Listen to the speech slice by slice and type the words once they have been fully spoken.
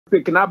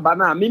picking up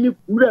banana, Mimi,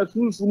 we are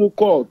soon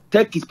called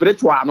Turkey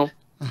spiritual.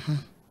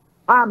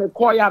 Me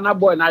call ya na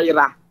boy na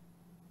ira.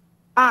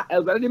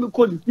 Everybody me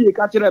call the fee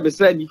catcher ever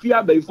said, if you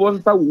have a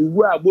phone, we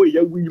were boy,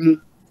 ya we mu.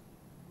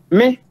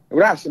 Me,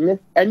 rush me,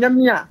 and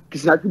Yamia,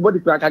 Kisaki body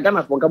crack, I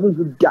gonna for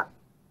Gamu.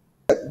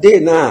 Day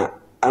na,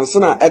 and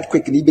son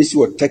earthquake ni besi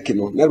or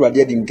Tekino, never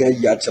did in Gay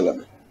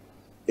Yachelame.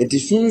 It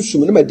is soon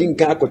soon, I didn't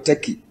go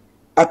Teki.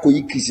 Ako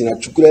yi Christian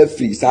Atsu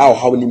free, so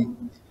how many.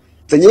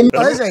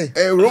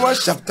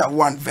 Romans chapter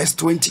 1 verse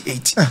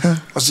 28.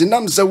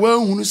 Osinam se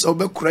wan hunu se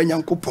obekura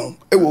Nyankopon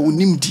e wo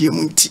unim die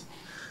munti.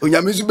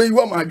 Onyamezu be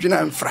yiwa ma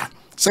adwena mfra.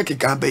 Se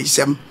keka ba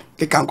isem,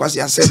 keka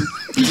nkwase asem.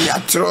 Ya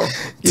tro,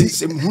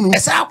 isem hunu.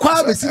 Esa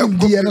kwa be sinim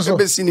die no so.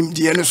 Be sinim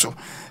die no so.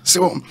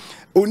 So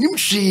onim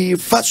hwi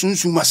fa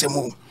sunsun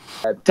masemo.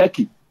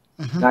 Turkey.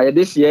 Na ye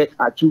this year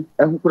Atsu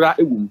ehukura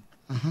egum.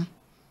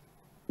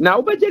 Na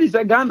obejeri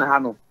se Ghana ha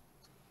no.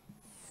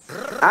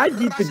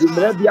 GhPage the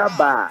Mrebia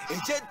bar.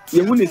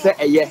 You wouldn't say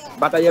a yes,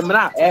 but I am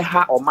not a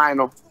ha or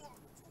minor.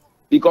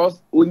 Because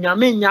when you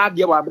mean ya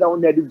dear, I don't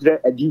need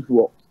a deep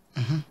work.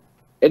 And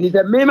it's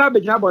a mema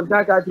became on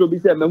Taka to be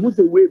said, Mamus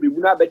away, we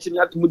will not bet you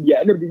not to move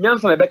and the young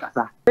son of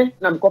Becca.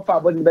 I'm copper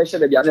about the best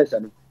of the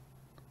Anderson.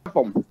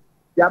 The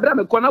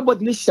Abraham corner bought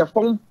this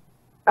phone,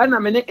 and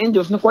I'm an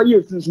angels no for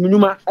years since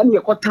Minuma, and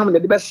you caught time the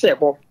best share.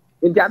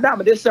 In the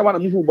Adam, they say one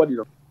of you body.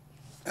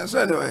 That's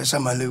why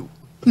some are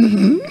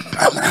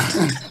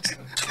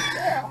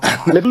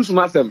Lebu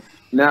sumasem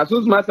na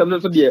so sumasem no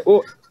so de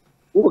o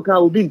kan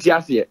obi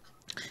ntiase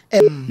e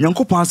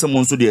Nyankopon asem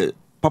nso de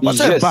papa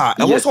say ba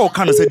e wo so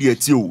kan say de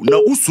ati o na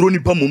usuro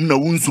nipa mom na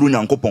unsuro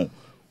Nyankopon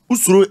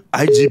usuro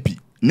IGP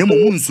ne mom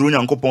unsuro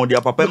Nyankopon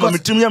de papa ma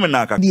metim ye me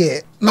na aka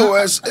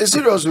no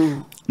serious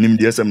nim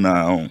de asem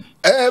na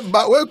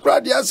ba we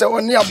kra de asem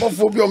woni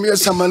abofo bi o me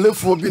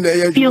samalefo bi na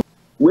ye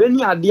we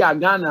ni ade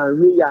aga na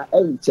we ya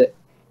enche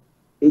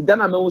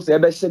Idana me wose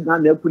ebe she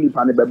Ghana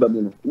akulipa ne beba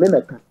mu no me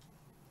meka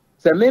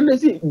se me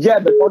si je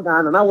be to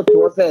Ghana na wo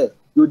to say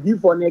you di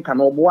for ne ka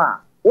no bo a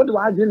wo de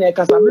wa je na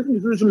ekasa me si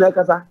sunsun na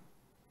ekasa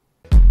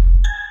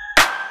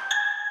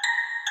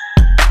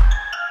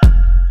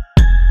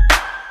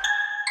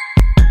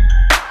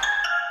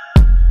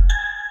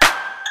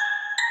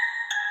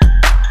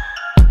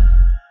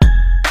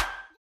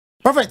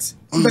Perfect.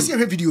 Mbesi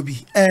e video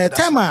bi.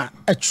 Time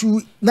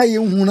Atsu na ye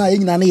hu na ye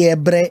nyina na ye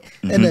bre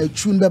na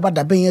Atsu be ba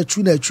da ben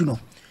Atsu na Atsu no.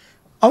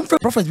 I'm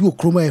prophet we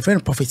okroma a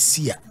friend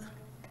prophecia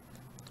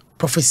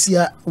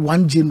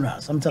 1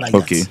 general something like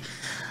that.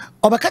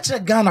 Obaka kire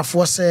Ghana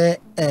for say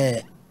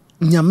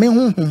nyame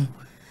honhom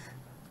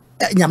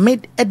nyame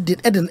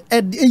eden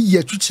ye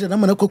Atsu kire na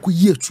mana kwaku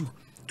ye Atsu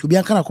to bi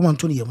anka na koma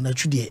nto ne yam na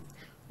Atsu de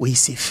we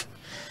safe.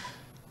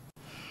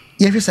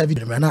 Ye hwe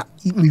video na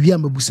me wi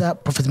amabusa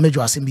prophet Major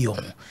asem bi ho.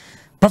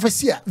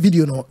 Prophecia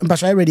video no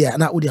mpasha ready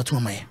na odi ato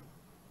amaye.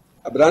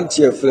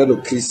 Abrantie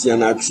freno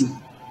Christian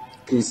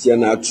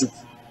Atsu.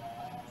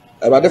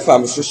 About the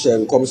farm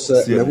social comes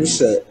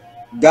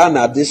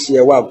Ghana this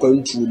year while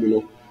going to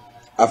you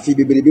a fee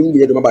be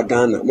about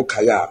Ghana,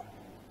 Mokaya.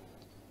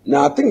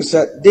 Now I think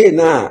that they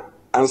now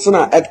and son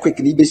earthquake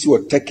ni besi or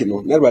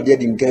Tekino, never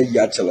did in Gay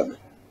Yachelame.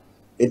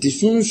 It is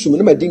soon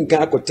never didn't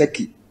go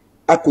Teki.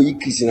 Ako yi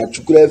Christian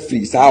Atsu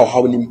free, sao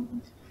how many.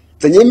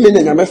 The young men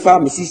and my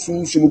farm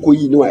soon Sumuko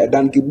yi no a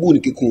danke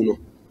buniki kuno.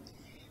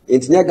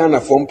 It's near Ghana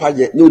from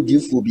Paget, no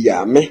deal for be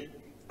a me,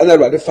 and I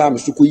rather farm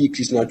Sukoyi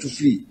Christian Atsu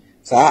free.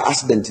 Sa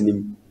accident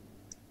him.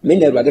 Me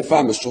never the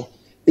farm so.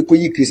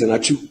 Ekoyi Christian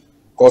Atsu.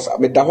 Cause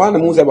me da wana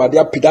mo se ba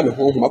dia pida me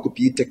hon mako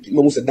pi tek.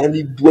 Mo se dan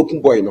ni broken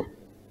boy no.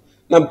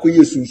 Na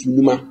mkoyi sunsun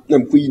numa, na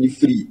mkoyi ni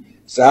free.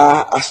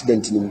 Sa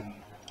accident him.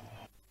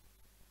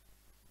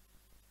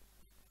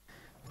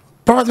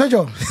 Prophet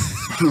Major.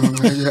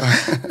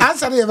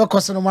 Answer the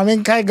question no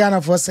mamen kai Ghana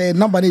for say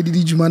number na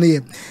didi juma na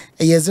ye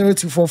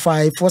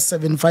 0245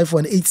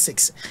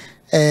 475186.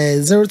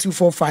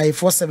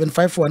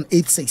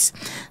 0245475186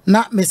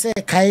 na me say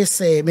kai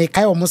say me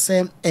kai omo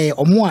say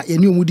omo a ye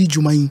ni omo di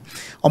djuma yi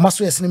omo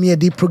so yes me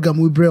dey program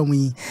we bra mu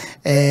yi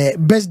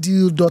best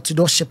deal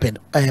door shipping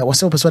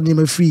was person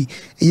name free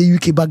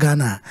UK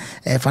bagana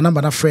for number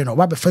na friend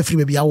oba be fa free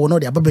baby awo no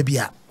dey aba baby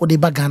a o dey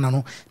bagana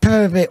no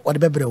pepepe o dey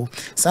bebreo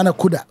sana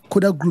koda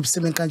group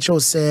say men kan show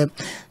say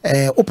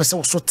o pese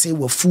wo sote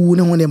wo fu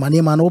ne ho ne ma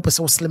no o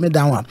pese wo slim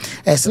down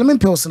slim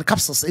pills and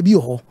capsules e bi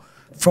ho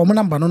from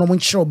number no mo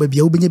nchiro ba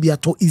bia obenya bia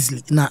to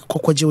easily na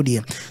kokwaje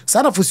odie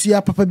sana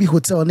fosua papa bi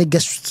hotel ne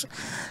guest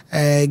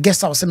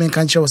house men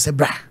kan chiro se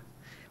bra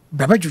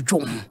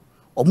badwodwo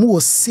omo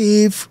was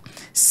safe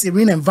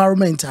serene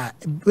environment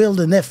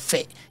building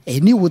efe a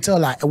new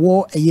hotel a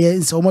wo eye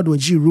nse omo do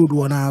G road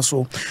wona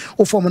so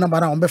o form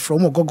number na on be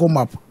from Google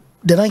map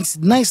the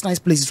nice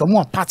places, some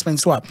more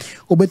apartments where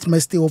obet may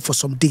stay up for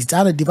some days.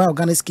 That a divine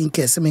organic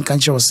skincare, semen can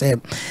show say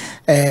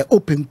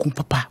open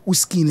kumpapa, whose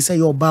skin say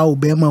your bow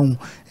bema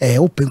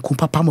open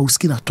kumpapa, whose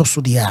skin at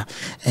tosso dia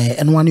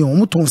and one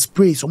your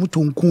sprays, a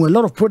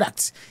lot of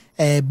products.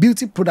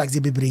 Beauty products they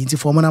be bring into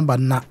form number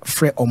na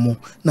fre omo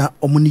na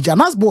omunija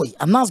anas boy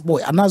anas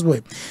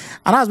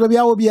baby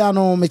I will be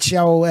ano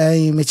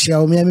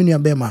mechiao me aminu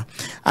bema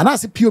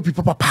anas pop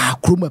papa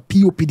kroma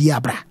pop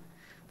diabra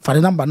for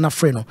the number na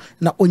fre no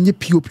na onye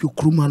pop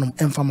kroma no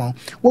emfama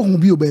wo hu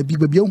bi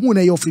baby hu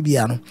na ye ofri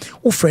bia no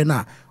wo fre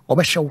na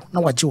obehyew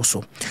na waje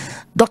so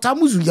Dr.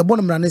 Muzu ye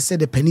bonum na say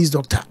the pennies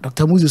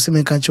Dr. Muzu say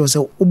men kan che say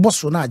wo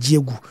boso na age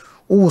egu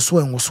wo so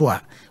en wo so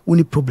a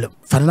only problem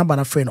for the number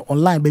na friend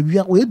online baby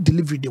we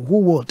deliver the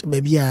whole world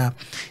baby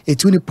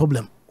it's only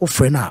problem o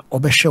friend na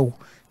obehyew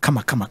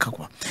kama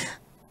kwa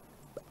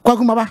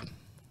baba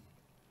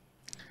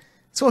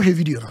so he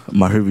video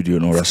my video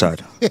no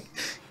Rashad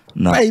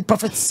na hey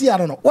prophet see I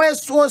don't know why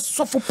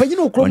so for penny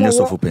no kro mo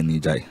so for penny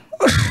jai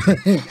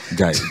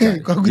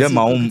yeah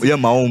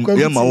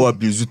my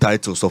abuse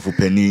title so for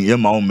penny yeah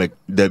my make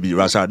Debbie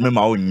Rashad me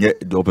my nye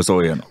the opposite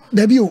way no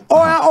Debbie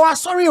oh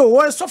sorry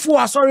oh so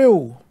for sorry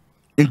oh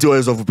into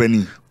ways of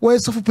penny. Where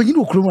is of penny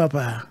no kruma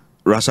pa?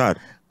 Rashad.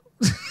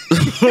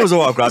 What's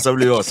our class of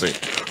Leo say?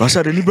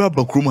 Rashad, any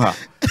brother kruma.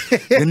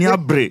 Any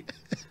abre.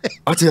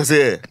 What you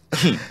say?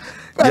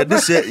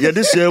 This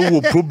year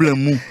will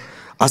problem.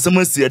 As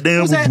someone say,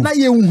 then what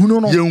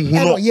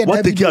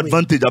take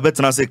advantage? I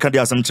better say,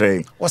 can't some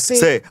tray.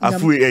 Say,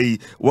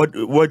 what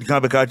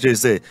can be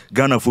say?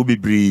 Ghana for be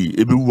bree,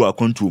 ebi who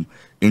contum.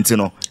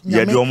 Intino,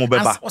 yeah, the omo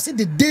beba. Was it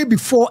the day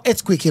before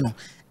earthquake? You know.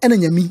 And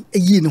then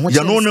you know,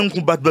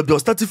 but you're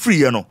starting free,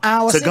 you know.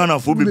 Ghana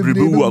for be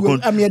who are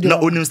going now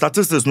on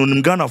statistics, no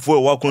Ghana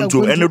for walk on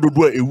to any do a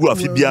woo of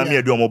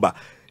Biamia Domoba.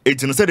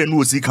 It's instead of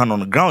no see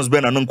canon grounds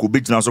Ben and Uncle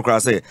Bitch now so cry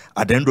say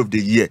at the end of the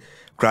year.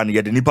 Cranny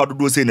at the Nipa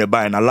do say in a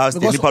buy and last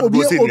Nipa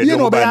do say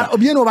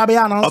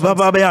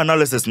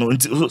analysis. No,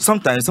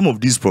 sometimes some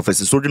of these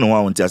prophecies, so you know, I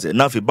want to say,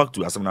 now back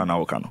to us now.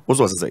 What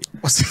was I say?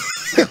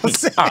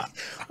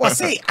 Was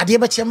say, I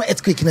did but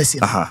earthquake.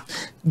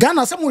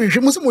 Ghana, some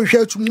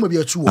share to me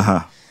be true.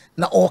 Now,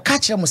 or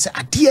catch them say,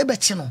 I dear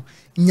bet you know,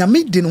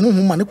 Yamid didn't know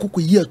man cook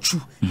a year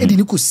true, and then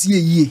you could see a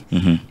year,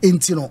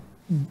 and you know,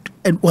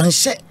 and one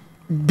share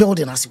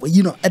building us,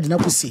 you know, I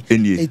didn't see,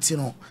 it's you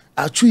know,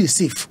 our tree is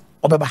safe.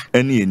 Obaba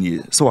any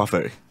so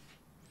affair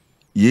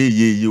ye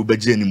you be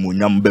jeni mo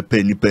nyam be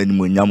penny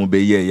mo nyam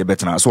be ye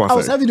better so affair I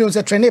was having you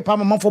say train pa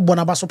mama for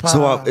bonaba so pa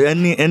so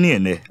any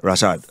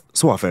Rashad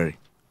so affair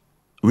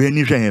we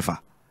any hwen fa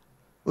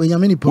we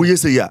nyamini pa we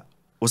say ya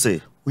o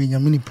say we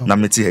nyamini pa na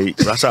meti hey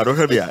Rashad o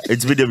hwe bia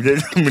it's video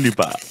mini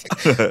pa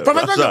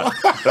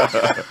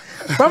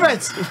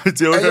Prophet so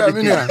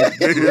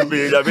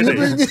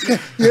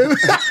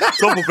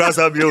for class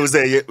have you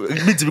say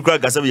me to be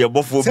quite gasa be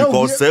bofo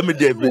because say me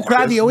dey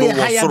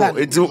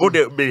it's o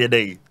dey be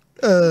dey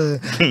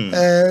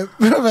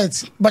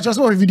Prophet but just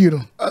one video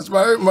no as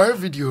my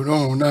video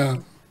no na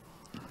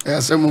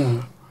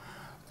asem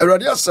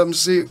Eradi asem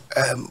say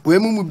we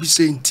mu bi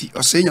say nti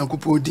o say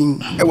Nyankopon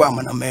din e wa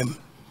amanamam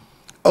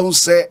on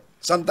say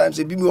sometimes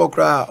e bi mi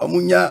okra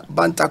omunya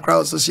banter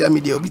crowd social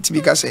media obi ti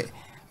bi ka say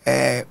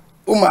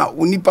Uma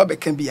unipa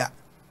bekambia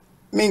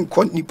me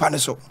nkɔ nipa ne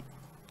so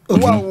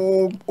wa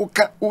wo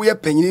ye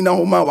panyini na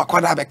homa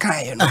wakwada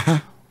bekan ye no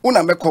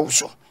una mekɔ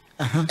so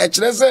e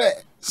kyerɛ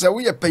sɛ wo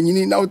ye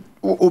panyini na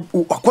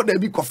wakwada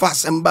bi kɔfa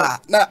asɛm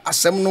ba na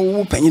asɛm no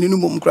wo panyini no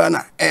mom kra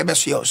na e be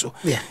so ye so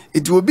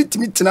it will be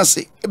timi tena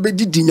se e be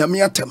didi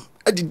nyame atam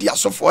adidi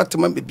asofo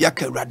atam be bia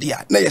ka awurade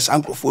a na ye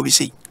sankrofo bi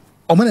sei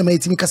ɔmo na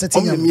metimi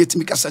kasati nyame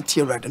metimi kasati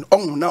awurade no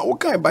ɔmo na wo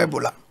kan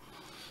bible a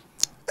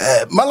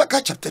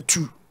Malachi chapter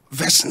 2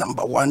 verse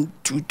number 1,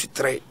 2 to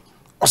 3.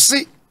 Or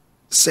say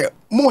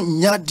mo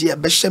nya de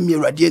be hye me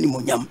awurade ani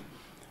monyam.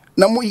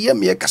 Na mo ye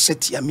me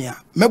kaseti ya me a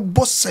me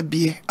boss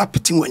sabie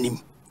apeti wanim.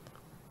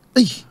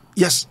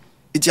 Yes,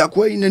 it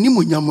yakwa ina ni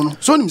monyam no.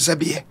 So nim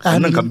sabie.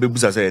 Na kan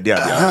bebusa say dey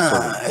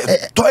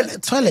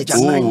toilet.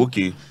 Oh,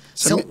 okay.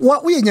 So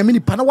what we nyame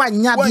nipa na wa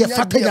nya de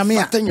fata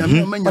nyame a.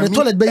 But the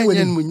toilet be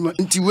wanim.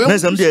 Nti we. Na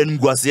sam dey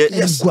nguase.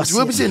 Nti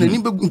we be say na ni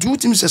be nti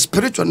utim say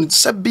spiritual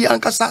sabie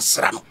ankasa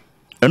asra no.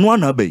 Eno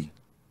na be.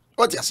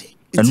 What you say?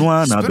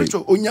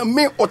 Spiritual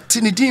onyame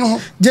otinidin ho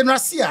general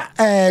sia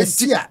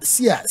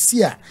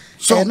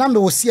so na me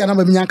wo sia na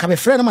me nyanka be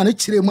frɛ na ma ne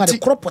kyerɛ mu ade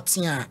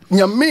kropotia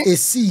nyame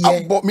esi ye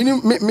abo me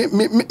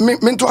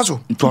to aso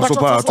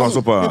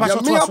pa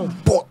nyame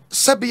abo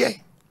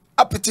sabie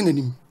apeti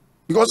nanim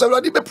because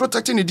already be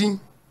protecting the din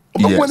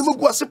obo ni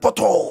mogu ase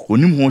poto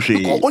onim ho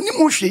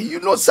hwe you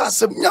know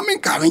say nyame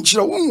nka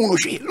nkyerɛ wo hu no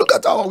hwe look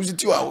at how was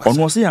it you are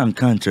ono say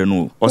anka nkyerɛ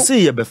no o say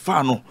ye be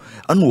fa no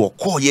ana wo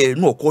kɔ ye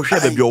na wo kɔ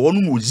hwɛ ba bi wo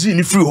no mo zi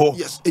ni free ho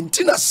yes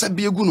entina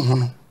sabie gu no ho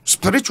no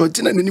spiritual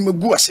entina nanim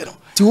gu ase no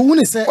ti wo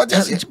ni say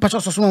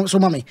pastor so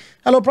mama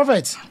hello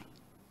prophet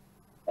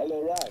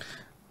hello right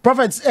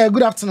prophet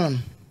good afternoon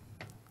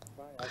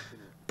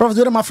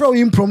Prophet, my friend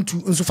impromptu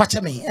nso fa che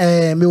me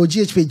me o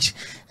GhPage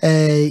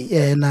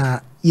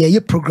na ye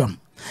program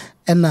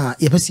and na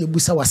ye pese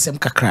ebusa wasem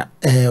kakra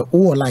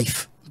wo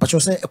life but you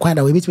say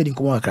kwanda we bit me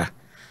nkomo kakra.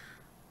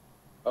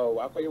 Oh,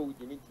 akwaye wo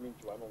di mint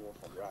one on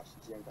from Rush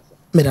tiankasa.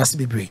 Me das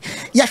bebre.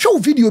 Ya show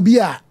video bi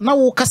a na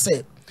wo ka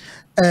say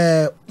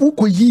wo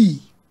koyi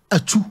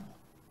atu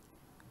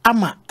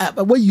ama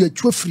wo yi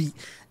atu afri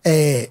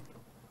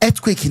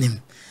earthquake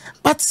nim.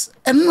 But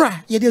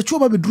enra ye de atu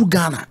ba bedru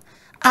Ghana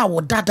a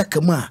wo dada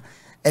kama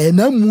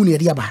na mu ne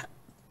de aba.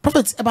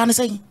 Prophet eba ne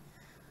say.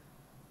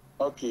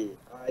 Okay,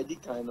 I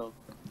did kind of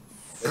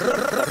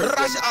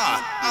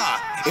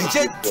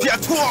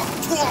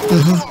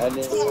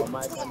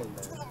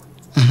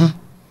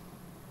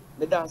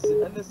me dance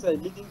and say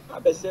leading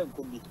abese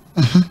nkobi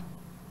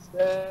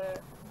say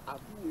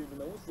afu we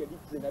na wo se di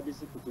train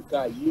abese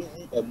kutuka yi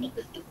emu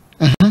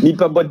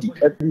nipa body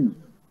every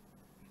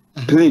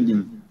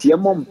training tie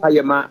mom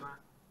payema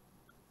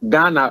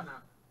Ghana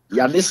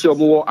ya desi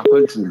omo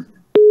akwantu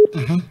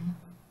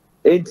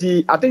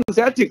enti I think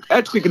say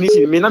earthquake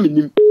ni me na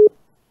me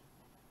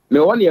me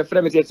one year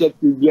frame say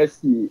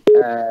yes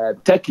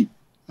Turkey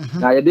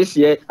na ye this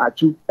year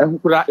atu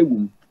ehukura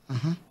egum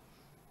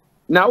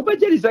na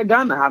obejeri say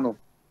Ghana ha no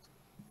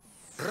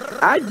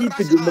IGP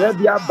de mra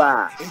bia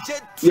ba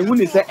ye hu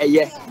ni say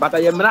eye but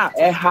ye mra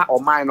e ha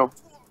oman no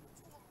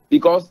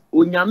because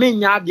onyame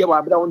nya ade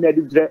wa bra won na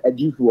de dre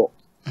adifo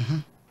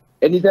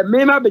and it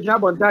me ma be gina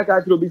bonta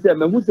ka kiro bi say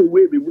me hu say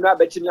we be mu na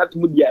be chi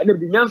atum dia ene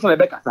bi nyansa na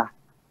be kasa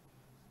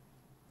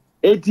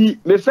eti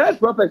me first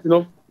prophet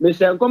no me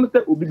say come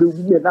say obi be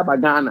wu me na ba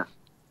Ghana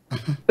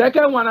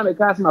second one na me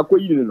ka asma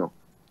koyi no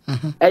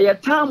eye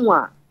time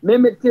a me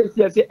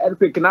say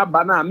earthquake na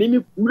ba na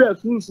me wura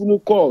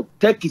sunsun call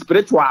Turkey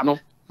spiritual no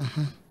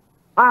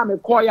me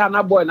call ya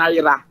na boy na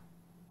yira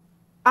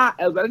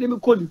elgare me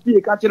call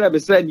the ka kire be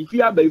say ni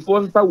fia ba ifo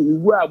nsa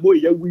wu a boy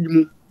ya wi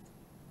mu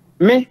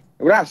me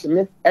rush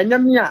me enya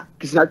me a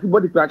kisnatu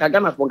body ka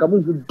Ghana for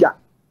kamu hu da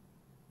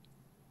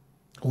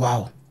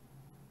wow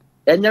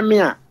enya me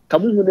a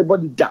kamu hu ne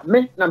body da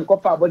me na me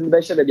kofa body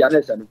be share bia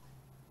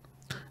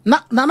na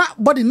no na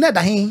body ne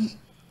da hin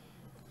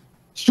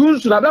soon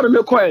na bla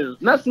me call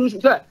na soon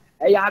say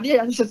e ya ade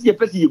ya hye se ye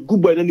pese ye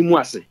gubo na ni mu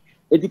ase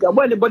edika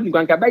boy ne body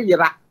kwanka ba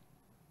yira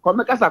ko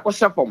me kasa ko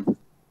shefom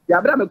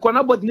ya bla me ko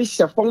na body ni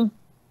shefom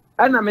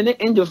ana me ne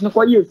angels no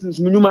ko ye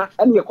sunsun nyuma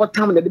ana ye ko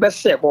tam de be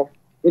share ko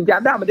enti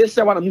adam de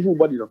share wana mu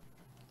body no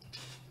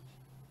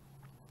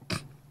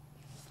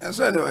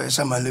esa no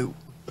esa maleu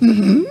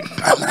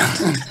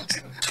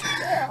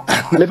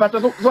le pato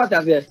so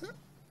ta se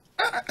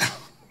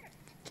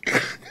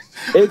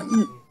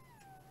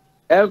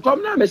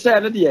comme na me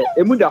share na de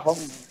emu da ho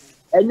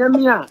enya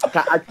mi a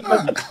ka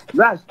atuma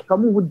rush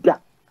kamu huda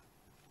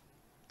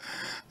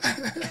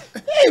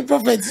hey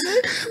prophet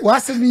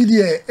what's the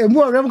media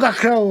emu orem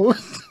kakra o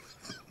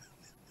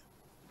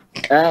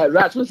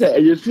rush so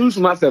say e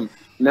sunsun masem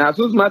na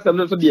sunsun masem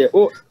no so de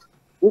o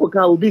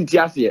ka obi nti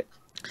ase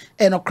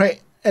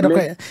enokre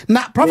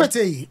na prophet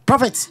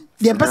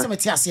the person me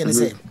ti ase ne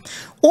say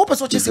o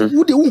person che say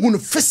wo de wo hu no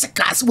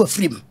physical se wa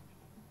frame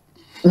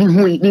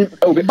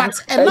but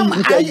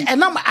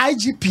enam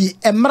IGP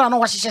emra no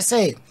wa hye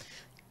say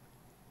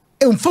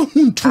emfa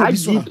huntu bi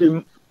so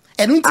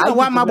enu nti na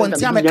wa ma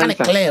bonti a mechanic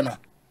clear no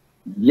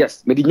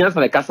yes me di nyansa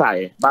na kasa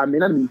ye ba me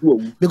na me hu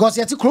owu because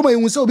yeti kroma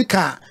ehun say obi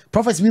ka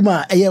prophet bi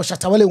ma eye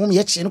shatawale hum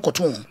ye chi ne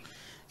koton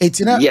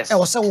etina e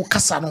wo say wo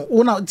kasa no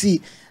wo na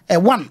ti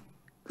one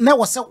na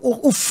wo say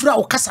wo fra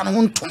wo kasa no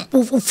ntom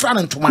wo fra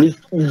na ntoma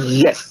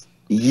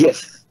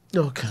yes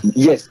okay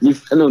yes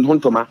if no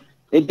ntoma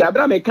e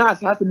dabra me ka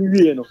asa se mi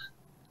wie no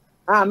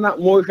na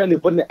mo hwe ne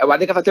bodne e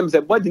wade kasa tem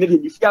se body ne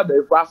de fia ba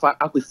fu afa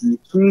akosi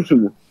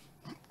sunsun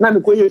na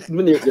me ko ye fi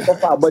ne de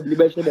papa body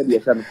be hwe de ye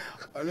se no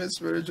all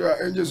spiritual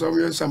angels of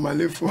your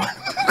samalefo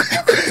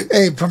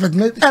hey prophet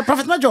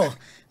major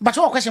but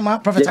what question ma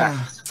prophet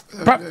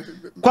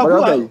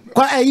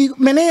kwa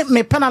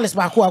me panelist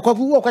ba kwa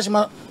what question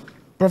ma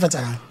prophet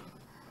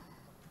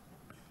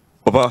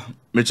papa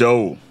me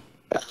chao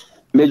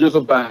me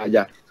jo pa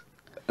ja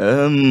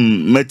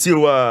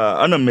Metiwa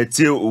ana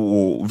metie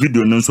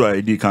video no so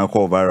ID kan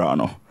call viral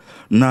no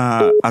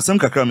na asem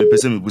kakra me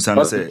pese me busa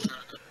no say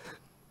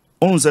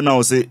on se na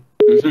o say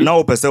na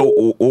o pese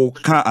o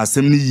kan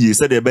asem ni yie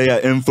se de be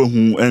ya emfa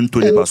hu ento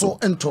ni paso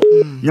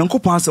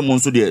nyankopon asem on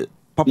so de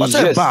papa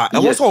say ba e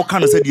wo so o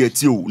kan se de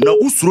atie o na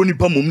usuro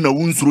nipa mom na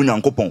wo nsuro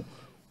nyankopon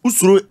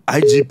usuro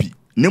IGP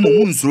ne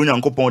mom nsuro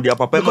nyankopon de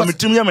papa ma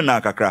metim ya me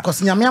na kakra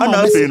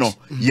ana fe no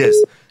yes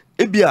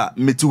ebia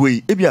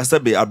metiwe ebia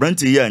sabe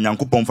abranti ya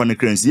nyankopon fa ne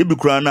kransi ebi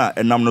kura na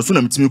enam no so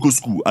na metimi ko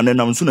school ana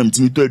enam so na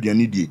metimi to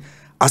aduane die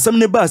asem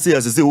ne ba se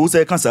asese wo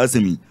se kan sa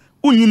asemi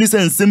unyini se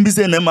nsem bi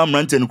se na ma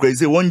mrante no kra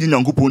se wonji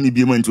nyankopon ni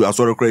bi ma ntu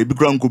asore kra ebi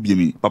kura nko bi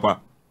mi papa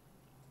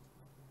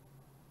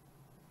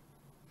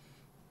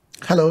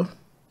hello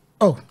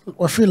oh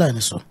we free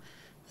line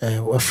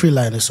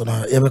so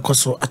na ye be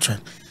koso atwa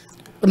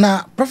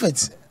na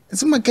prophet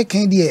it's my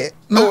keke die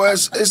no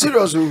it's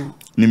serious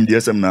nim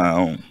the SM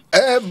now.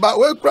 But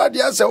we crowd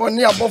yes on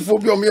near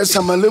bophobia me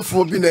some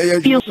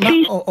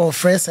or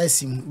fresh I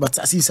see, but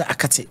as you say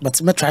akate,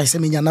 but me try say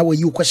me na where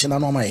you question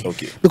and my.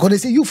 Okay. Because they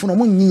say you for no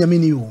money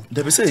nyame you.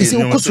 They say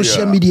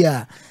social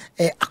media.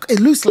 It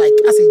looks like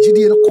as a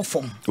GD no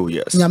conform. Oh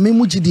yes. Nyame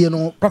mu GD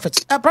no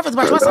prophet. Prophet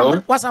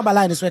but what's our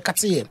line is we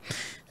kate.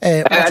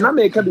 Na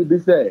make be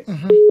say.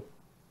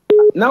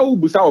 Now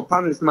busa o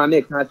panels man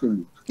e kan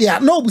tin. Yeah,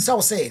 no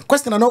busa say.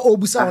 Question no o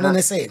busa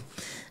on say.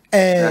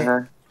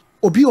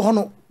 Obi ho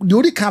no the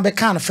odi kan be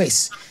kan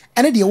face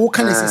ene de wo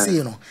kan say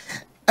you know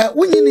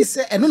wonyi ni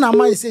say eno na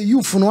man say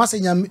you fu no ase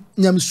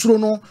nyam suro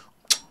no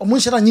omo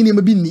nhira nyi ni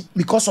ma bi ni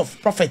because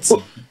of prophets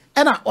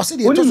ena o say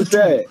de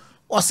to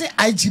o say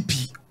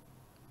IGP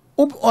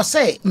o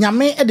say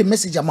nyame e de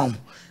message amount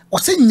o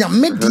say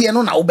nyame de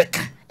no na wo be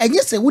kan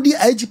enye say wodi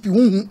IGP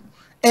hu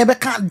e be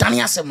kan dan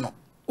asem no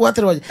what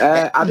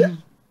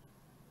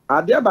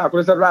ade ba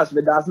ko say ras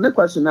me das ne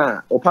question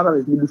na o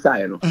panel ni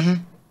busa no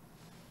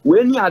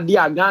when you are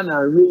dear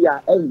Ghana, we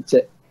are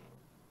empty.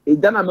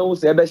 It done a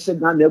mouse ever said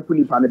Ghana,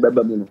 Pulipan,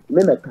 Babamuno.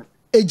 Memeka.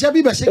 A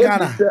Jabi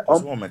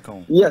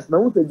Ghana. Yes,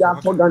 no one said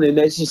that for Ghana,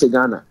 and she's a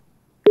Ghana.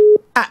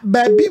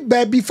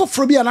 Baby, for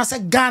Frobia, and I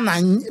said Ghana,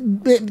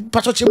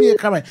 Pachochimia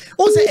Crammer.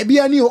 Also, a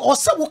Bianio or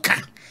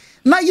Sawoka.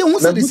 Now you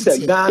must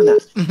say Ghana.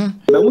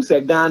 No,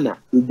 say Ghana.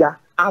 Ida,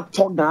 I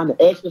talk Ghana,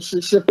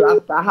 ship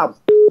perhaps.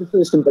 This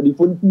is somebody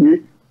for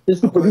you. This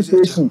is the police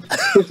station.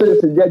 This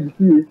is the judge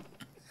here.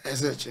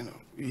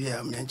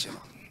 Yeah, mention.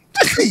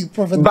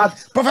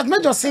 Prophet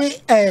Major say,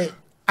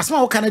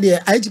 Asma Canada,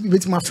 IGP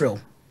bit my friend.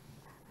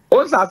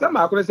 Also, I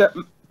say,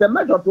 the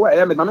Major to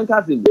I am a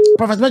cousin.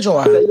 Prophet Major,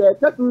 I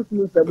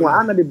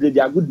the bridge,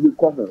 a good will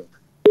come.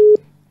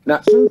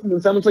 Now,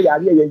 soon, some say, I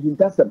hear you him.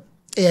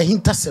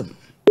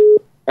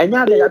 And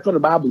now they are trying to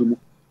babble.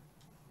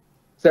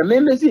 So,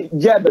 maybe see,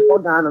 Jeb before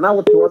Ghana, and I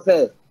would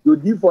say, you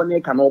do for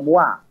Nick and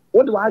Oboa.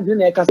 What do I do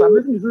next? I'm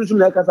missing you soon,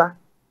 like us.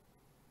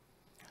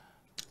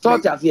 So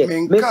just here.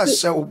 Menka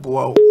sell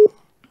boa.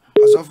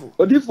 Asofo.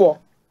 Odifo.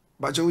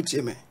 Bajo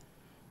utie me.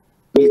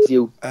 Meet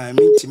you.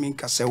 Meet me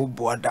ka sell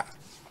boa da.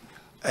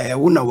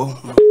 Wona wo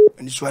hu.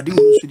 Ani so ade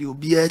hu so de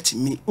obi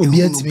atimi. Obi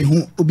atimi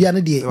hu. Obi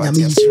ane de nyame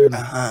yisire no.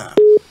 Aha.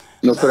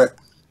 No correct.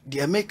 The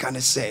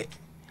American say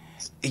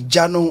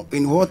ejano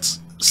in what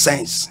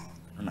sense?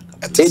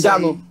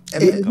 Ejano.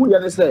 Who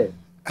you say?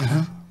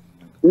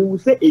 We will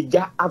say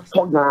eja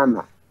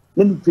atogana.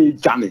 Let me say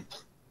jame.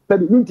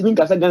 But mean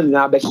ka say Ghana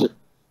na be shit.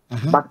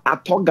 But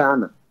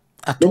atogana.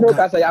 You know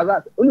ka say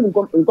ara. Only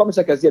come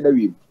say kase da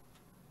wi.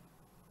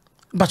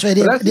 But we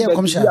dey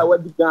come say. Ya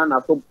wadi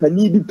Ghana so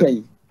pani bi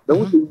pen. The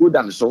one go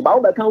down so. Ba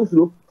we kan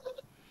usuro.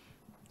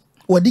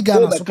 Wadi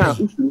Ghana so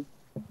pen.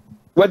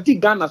 Wadi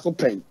Ghana so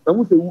pen. The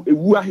one say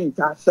ewu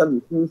ahinta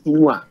sanu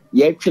sunsun a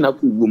ye twena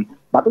ko wum.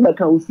 But we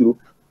kan usuro.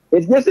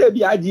 It's just say bi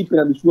IGP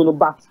na bisuo no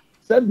back.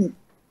 Say bi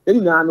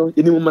eni na no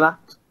eni mumra.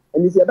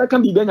 And you say that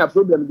can be a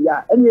problem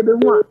there. Any ebe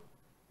hu a.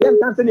 Dem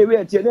kan say na we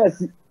atie na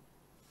asi.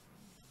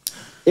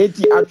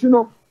 Eti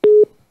atuno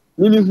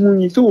nini hu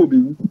ni so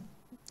obi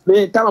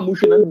me tama mu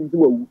hwe na ni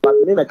wu but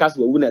me na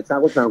kaso wu na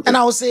tan ko tan ko and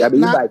I will say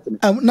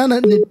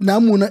na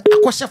mu na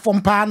akɔhye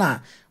fom pa na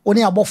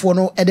oni abɔfo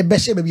no e de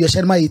bɛhye ba bi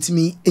ɔhye ma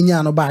yetimi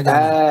enya no bag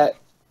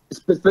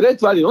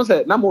spiritually no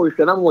say na mo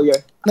hwe na mo ye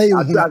na ye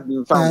hu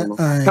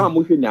tama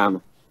mu hwe nya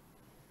no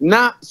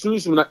na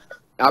sunsun na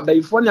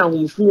abayifo na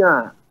ahomfi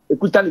a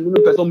ekuta ne mu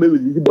person be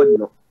release body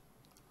no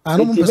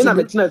ano mo person na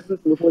metina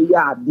sunsun so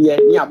ya ade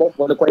ni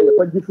abɔfo no ko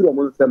different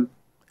mo nsem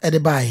e de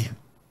buy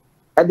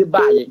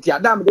ti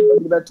adam de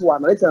body beto wa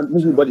na let am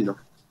move body no.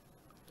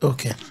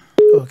 Okay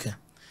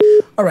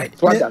all right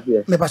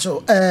me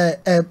pacho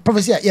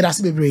prophecy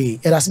erase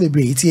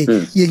bebre ti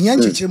ye nya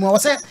nchichire mu wo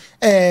se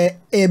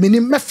meni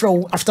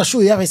mefro after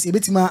show ya se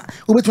betima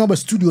ba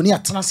studio ni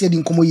atena se di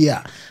nkomo yi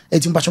a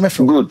eti pacho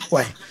mefro good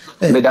why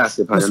me da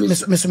se pa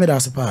me da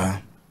se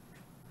pa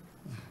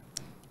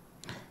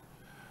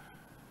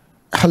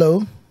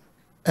hello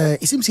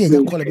it seems here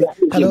you call me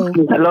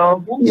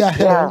hello yeah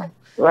hello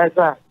right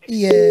sir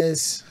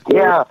yes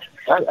yeah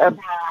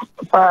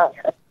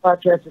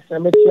Patrick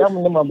Cemetery,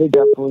 I'm not big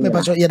for you.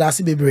 Patrick, yeah,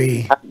 that's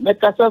bebre.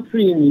 Make us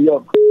free in New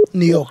York.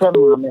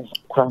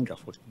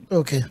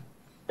 Okay.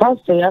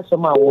 Pastor, yes,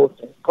 my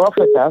water.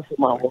 Prophet, yes,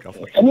 my water.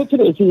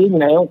 Anything is in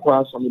my own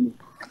cross on me.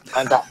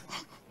 And that.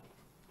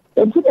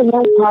 And put a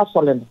young cross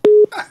on him.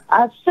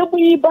 I said,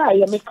 we buy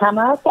a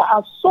mechanic,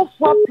 a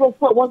software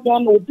prophet, what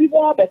then will be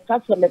there, the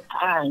customer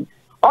time.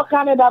 What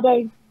kind of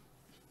bay?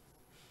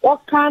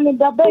 What kind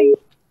of bay?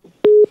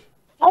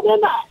 I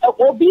don't know.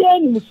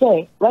 Obian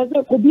say,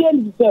 rather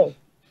Obian say,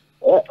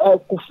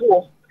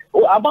 Kufu,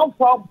 about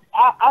for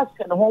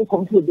asking home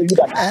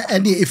computer.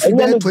 And if you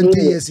have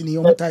 20 years in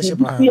your touch,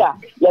 yeah,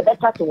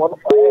 better to one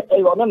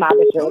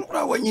another show.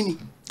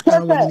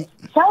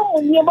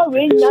 Some never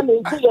rain young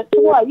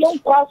to a young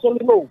class on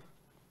the low.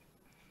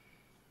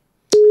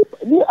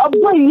 I'm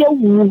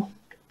going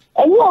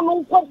And you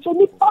don't want to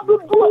do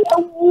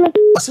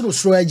what's the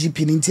slow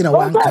IGP in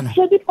one can? I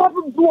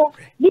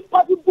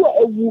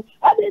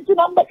didn't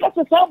number catch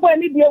a sample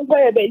and the young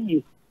boy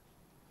baby.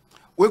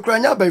 We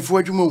cry out by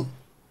 40 more.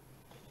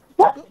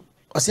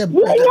 I said,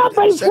 but can you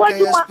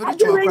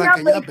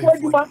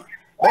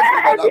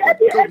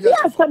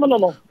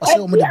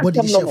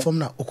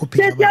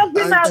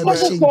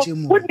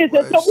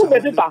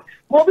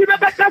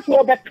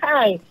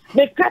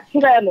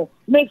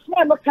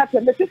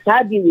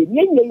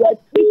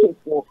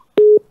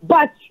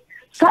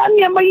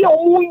my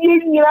own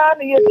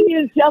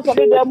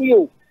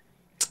you?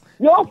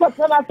 Your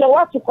person after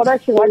what to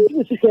correction what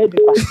you said.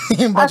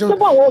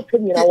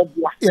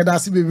 Yeah,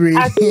 that's be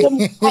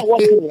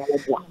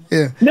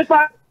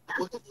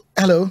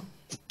Hello.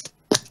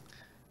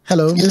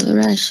 Hello.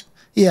 Rush.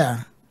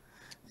 Yeah.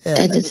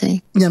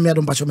 Editing. Yeah, me I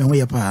don't patch me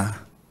where pa.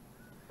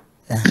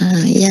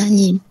 Yeah,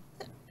 ni.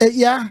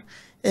 Yeah.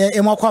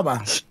 Mo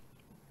kwaba.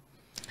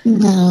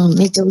 No,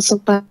 me do so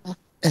pa.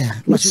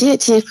 Me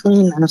tie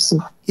phone na so.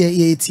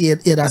 Yeah,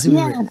 that's be.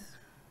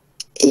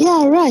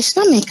 Yeah, Rush,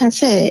 na me can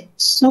say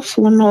so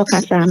for no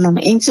kasa no.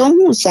 Into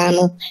who sa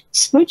no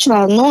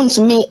spiritual known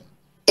to me.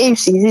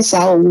 This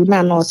our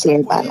na no say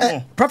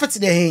ba. Prophet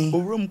the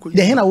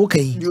hen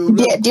okay.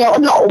 They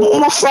no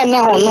my friend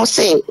now no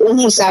say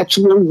who sa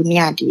chuo ni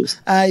ade.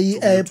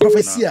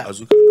 Prophecy.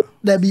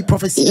 There be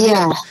prophecy.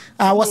 Yeah.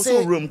 Was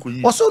say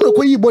also no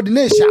koyi body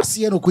na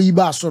hia no koyi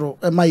ba soro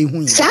mai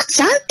hu.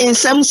 Sa in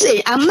some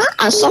say ama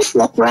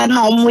asofo kra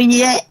na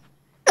omoye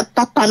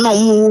papa na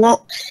omo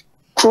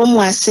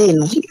kromo ase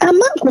no.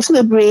 Ama kofu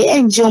ebre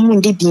enje omo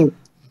ndibim.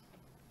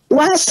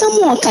 Wa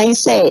someone can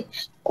say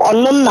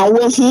ono na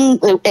wo hu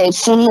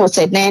funu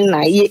se den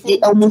na ye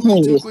omo hu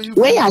ye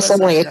we ya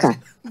someone ye ka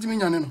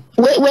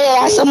we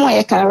ya someone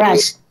ye ka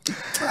Rush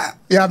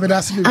yeah but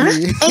that's me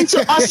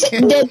into us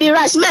dey be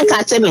Rush man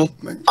ka tell me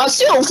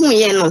osi ohun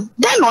ye no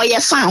den o ye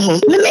fan ho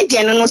me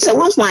dey no se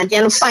wo hu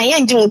ade no fan ye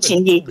nji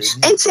utinye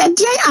enti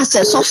ade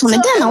access of me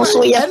den na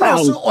so ye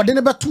fan so ode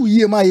ne be 2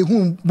 year ma ye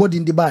hu body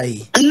ndi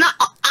bai na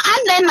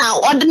and na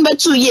ode ne be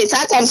 2 years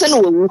at time say no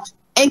wo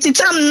enti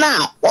tam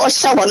now o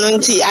sha wono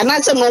nti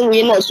anase no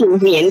we no so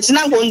hu ye nti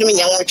na go ndum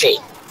nya wotwe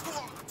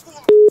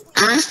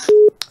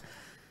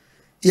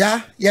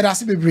yeah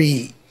that's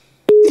be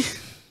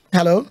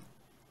hello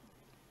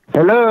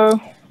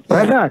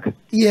Razak.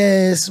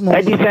 Yes mo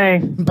Edi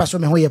saying mpaso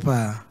me ho ye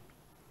pa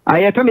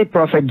I tell me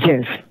Prophet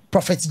James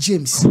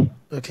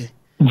okay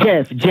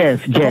Prophet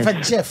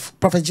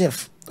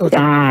Jeff okay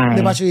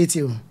the bacho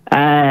yeti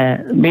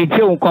me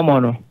tell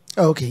come no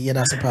okay yeah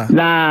that's pa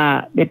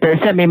na the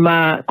person me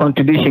ma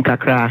contribution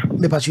kakra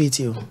me bacho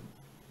yeti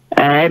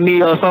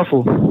me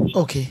also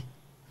okay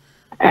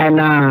and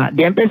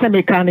the person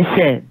me can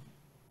share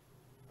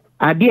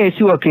idea is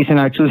you Christian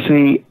Atsu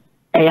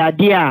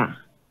idea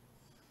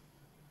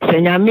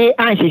senyame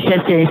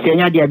anhyehyɛ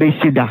senya de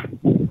abesida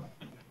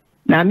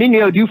na me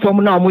ne odi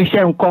fom na omo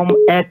hye nkom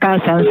ka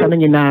sansa no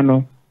nyina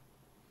no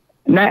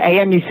na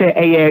me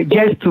say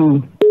just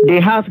to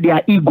they have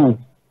their ego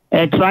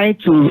and trying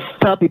to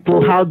tell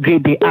people how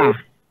great they are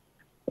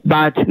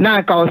but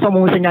na ka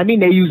osomo senyame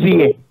na use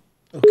ye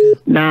okay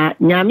na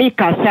nyame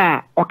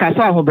kasa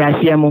okasa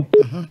ahobrasiye mo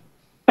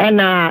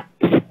na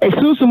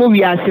esusu mo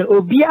wi ase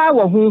obia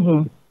wo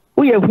honhom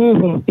wo ye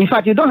honhom in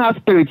fact you don't have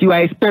spirit you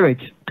are a spirit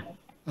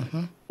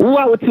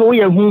Uwa uti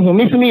uye hunhum,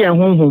 misumi ye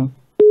hunhum.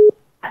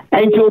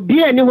 And to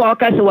be any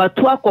workers who are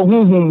to a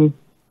hunhum.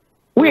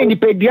 We ni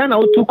pediana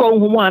utu ko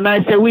hunhum and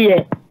I say we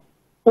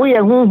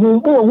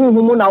hunhum,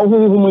 hunhum na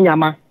hunhum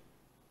yama.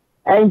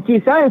 And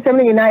she said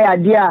something in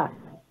idea.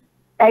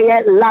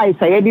 Lies,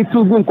 I had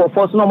two boom for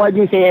force no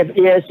margin say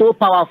so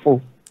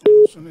powerful.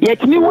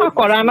 Yet me work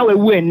around we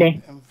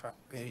win.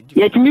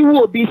 Yet me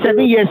will be 7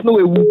 years no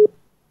we.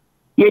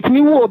 Yet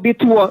me will be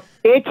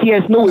 8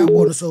 years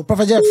no. So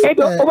Prophet Jeff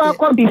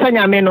come be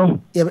sanya no.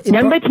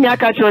 Nyambet me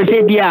aka cho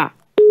say bia.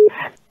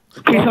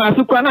 Christian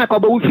Atsu na ko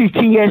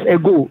 15 years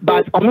ago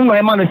but omo no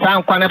ema no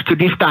san kwan up to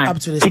this time.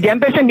 The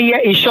person here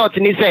in short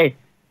ni say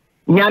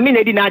nyame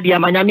na di na dia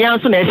ma nyame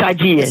anso na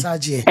esagye.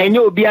 Enye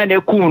obi a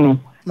na kunu.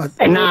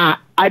 Na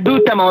I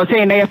do time I was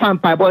saying na fan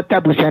pa about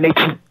tabusia na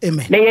chi.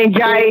 Na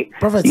enjoy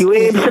you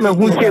we say me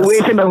hu say we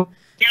say me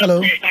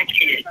Hello.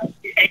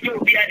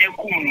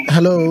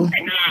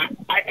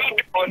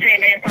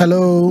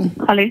 Hello.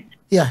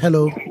 Yeah,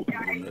 hello.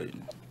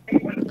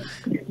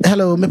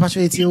 Hello, me pacho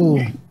eti o.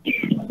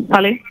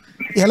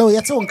 Hello,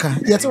 yatonka.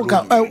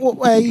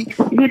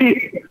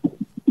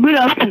 Good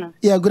afternoon.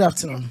 Yeah, good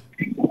afternoon.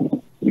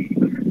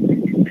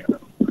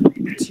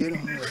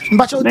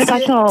 Pacho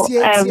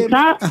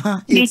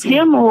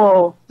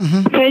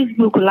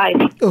Facebook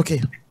Live. Okay.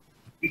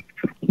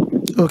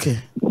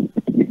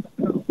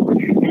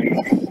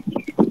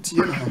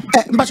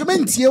 But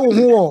mentie wo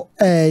ho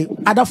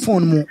other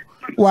phone mu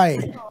why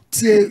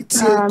tie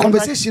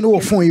conversation wo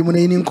phone yi mu na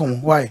ni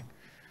nkom why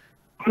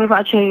me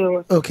ba che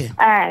yo okay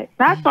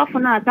that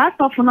phone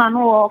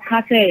no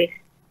ka say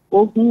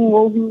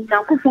ohun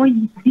na ko phone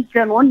yi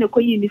different one ko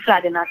yi ni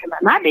Friday na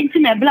de nti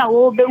na bla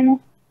wo bewu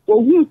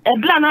ohu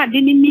ebla na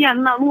ade ni mia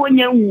na no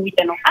onya hu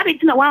ye no ade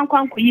tina wan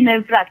kwanko yi na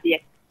mfra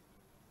te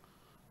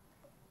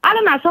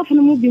ala na sofo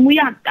no mu bi mu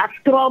ya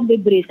atro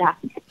bebreza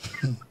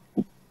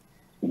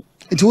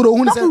It would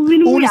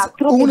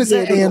only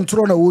say and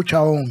throw a watch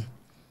on.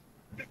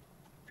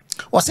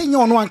 Or saying you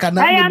one can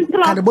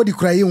the body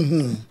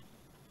crying.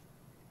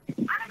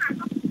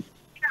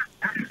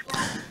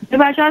 If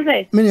I shall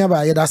say, many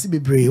about it has to be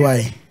brave.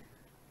 Why?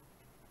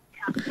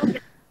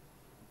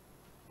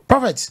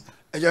 Prophet,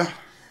 yeah.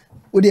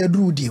 With your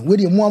druid, with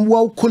your one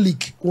wow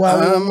colleague,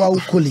 wow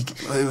colleague.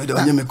 Oh,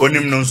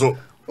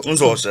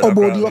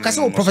 body, what I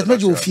say, Prophet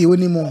Major feel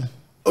anymore.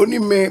 Only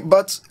me,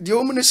 but the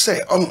woman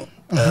say,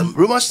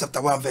 Romans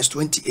chapter 1, verse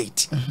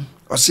 28.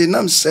 Or say,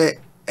 Nam say,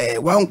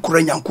 one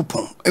Korean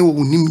coupon,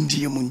 will nim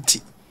dear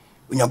munti.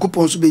 When your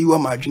coupons be you are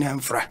margin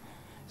and fra.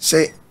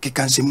 Say,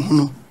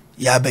 Kikansimuno,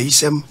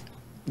 Yabaisem,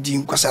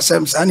 Jim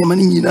Quasasams,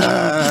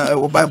 Animanina,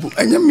 or Bible,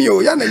 and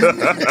Yamio Yana.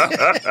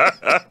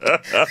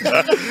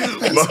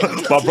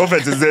 My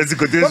prophet is there to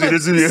continue.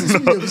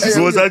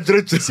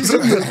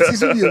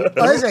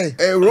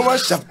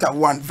 Romans chapter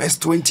 1, verse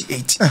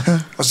 28.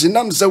 Or say,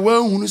 Nam the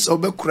one who is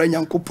over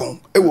Korean coupon,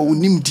 will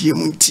nim dear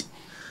munti.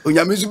 When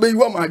your music be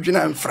you are margin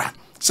and fra.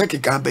 Seki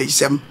can be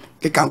sem,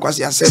 can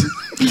quasi asem,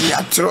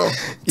 Yatro,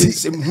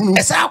 is him who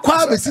is our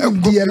quality,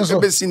 him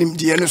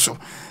dianoso.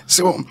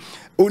 So,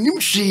 onim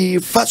she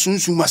fashion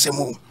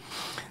sumasemo.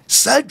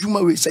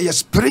 Sajuma will say a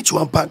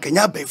spiritual pack and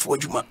yabe for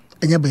Juma.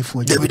 And yabe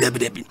for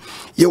Debbie.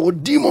 Your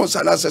demons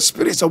and as a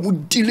spirits of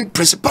would deal with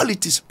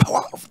principalities,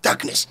 power of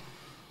darkness.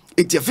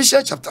 It's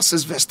Ephesians chapter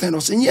 6, verse 10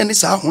 or saying,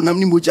 Yanis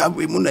Ahonamni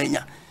Mujawe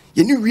Munaya.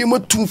 You knew we were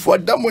too for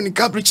damn when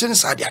capricious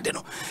side. I don't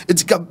know.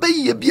 It's a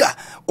bay beer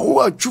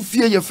or a true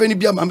fear your friend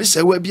be mamma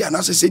say, well, be an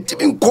answer, say,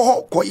 Tim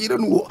call, quiet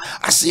and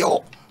I say,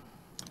 oh,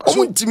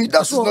 to me,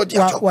 that's not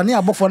yet one near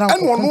above for now.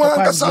 And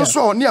one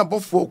so near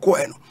above for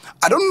coin.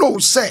 I don't know,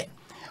 say,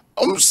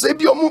 say,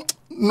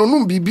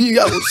 no, BB,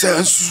 I would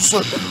say,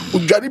 so,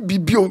 Gary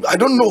BB, I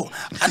don't know.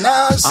 And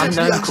I say,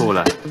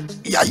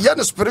 yeah,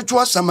 the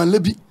spiritual Saman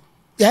Libby.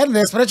 Yeah,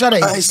 the spiritual.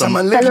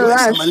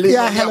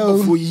 Hello.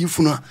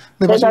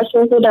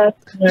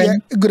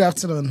 Good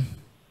afternoon.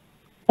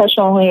 Yeah.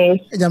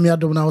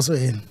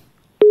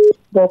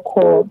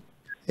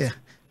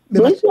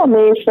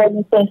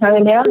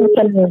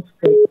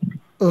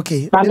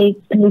 Okay.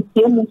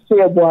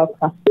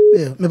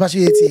 Yeah, me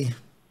bashi eti.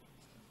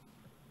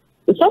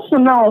 It's also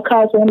now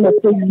cars on the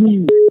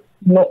TV.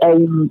 No,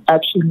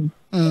 actually.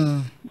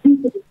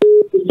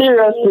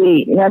 Seriously,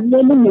 I'm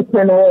not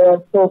making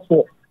a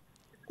so.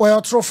 Or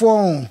your trophy,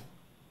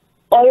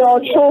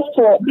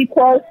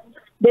 because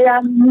there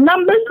are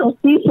numbers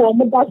of people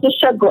who got to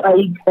shut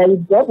I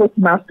got with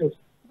masters.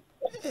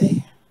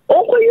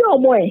 Uncle, your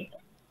way.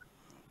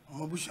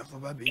 Uncle,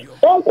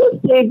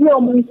 say, your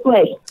moon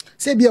flesh.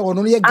 Say, be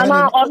on your gun.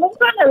 I'm not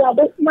going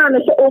to man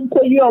as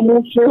uncle, your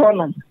moon for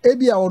honor.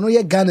 Maybe I will know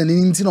your gun and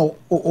into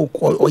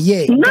or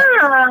yeah.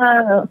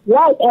 Nah,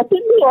 right, I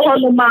think you're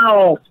on the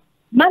mouth.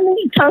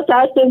 Money comes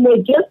out and we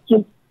just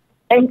to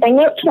and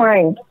you're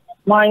trying.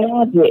 Why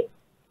not it?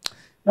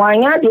 Why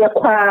not your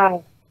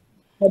cry?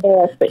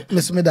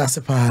 Miss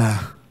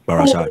Medasipa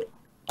Barashad.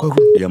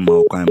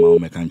 Yama,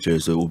 my country,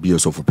 so will be a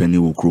sofa penny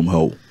will crum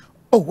hoe.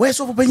 Oh, where's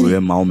of penny?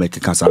 Where Mao make a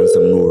cancer and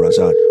some no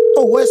Rashad.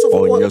 Oh, where's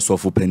of yes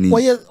of penny?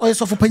 Why,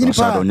 yes of penny?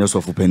 On yes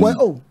of penny.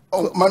 Oh,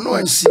 Mano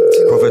and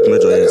Prophet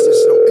Major, yes.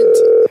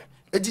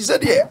 It is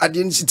that I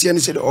didn't sit here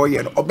and said, oh,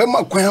 yeah,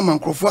 Obama Quam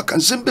and Crawford can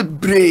simply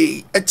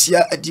bray at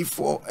ya a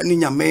D4 and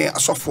in your may a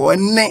software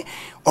and ne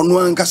on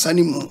one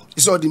Cassanimu.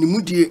 It's all the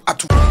Moody at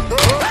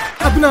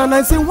Abna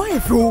and say, why,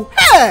 bro?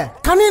 Eh,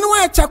 can you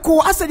know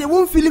Chaco? I said, you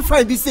won't feel it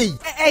fine, be say.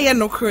 Eh,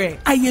 no cray.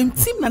 I am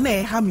Tim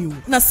Nane Hamu.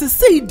 Na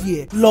say,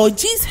 dear, Lord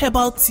G's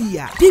Herbal Tea.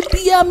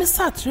 Dibia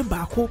Messatre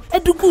Bako,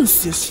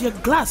 Edugunsius, your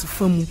glass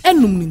from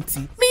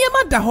Enuminti. Me, a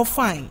mother,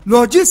 fine.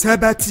 Lord G's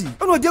Herbal Tea.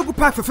 Oh, no, you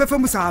pack for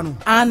Fefamusano.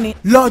 Anne,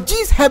 Lord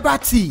G's Herbal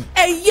Tea.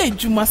 Eh, ye,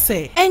 Juma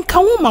say, and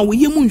Kawuma, we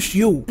yamunsh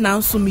you.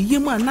 Now, so me,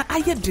 Yamana, I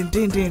had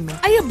din.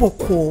 I have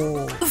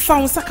boko.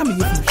 Found Sakami.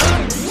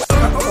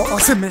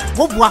 What's it,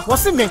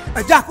 what's it,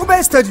 Jack, who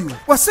best tell you?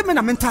 What's it,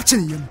 I'm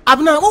touching you.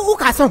 I'm not who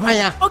can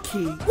somewhere.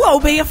 Okay, well,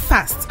 obey your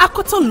fast. I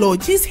got a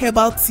Lord G's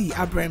Herbal Tea,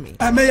 Abrami.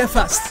 I may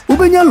fast.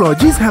 Ubenya Lord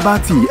G's Herbal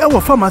Tea,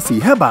 our pharmacy,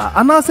 Herbal,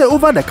 and I say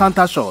over the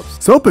counter shops.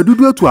 So,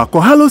 Pedudu to a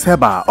Kohalos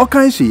Herbal,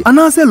 Okanshi, and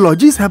I say Lord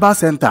G's Herbal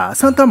Center,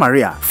 Santa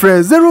Maria.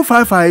 Fresh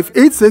 055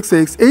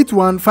 866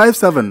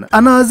 8157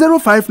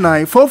 and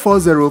 059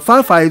 440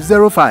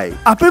 5505.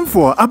 Appem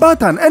for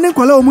about an any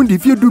color mundi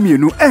if you do me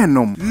no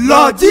enum.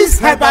 Lord G's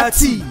Herbal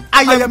Tea.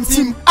 I am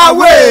Team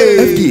Away.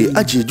 FDA,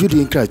 Aji,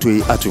 Judy, and Cry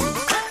to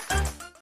Atom.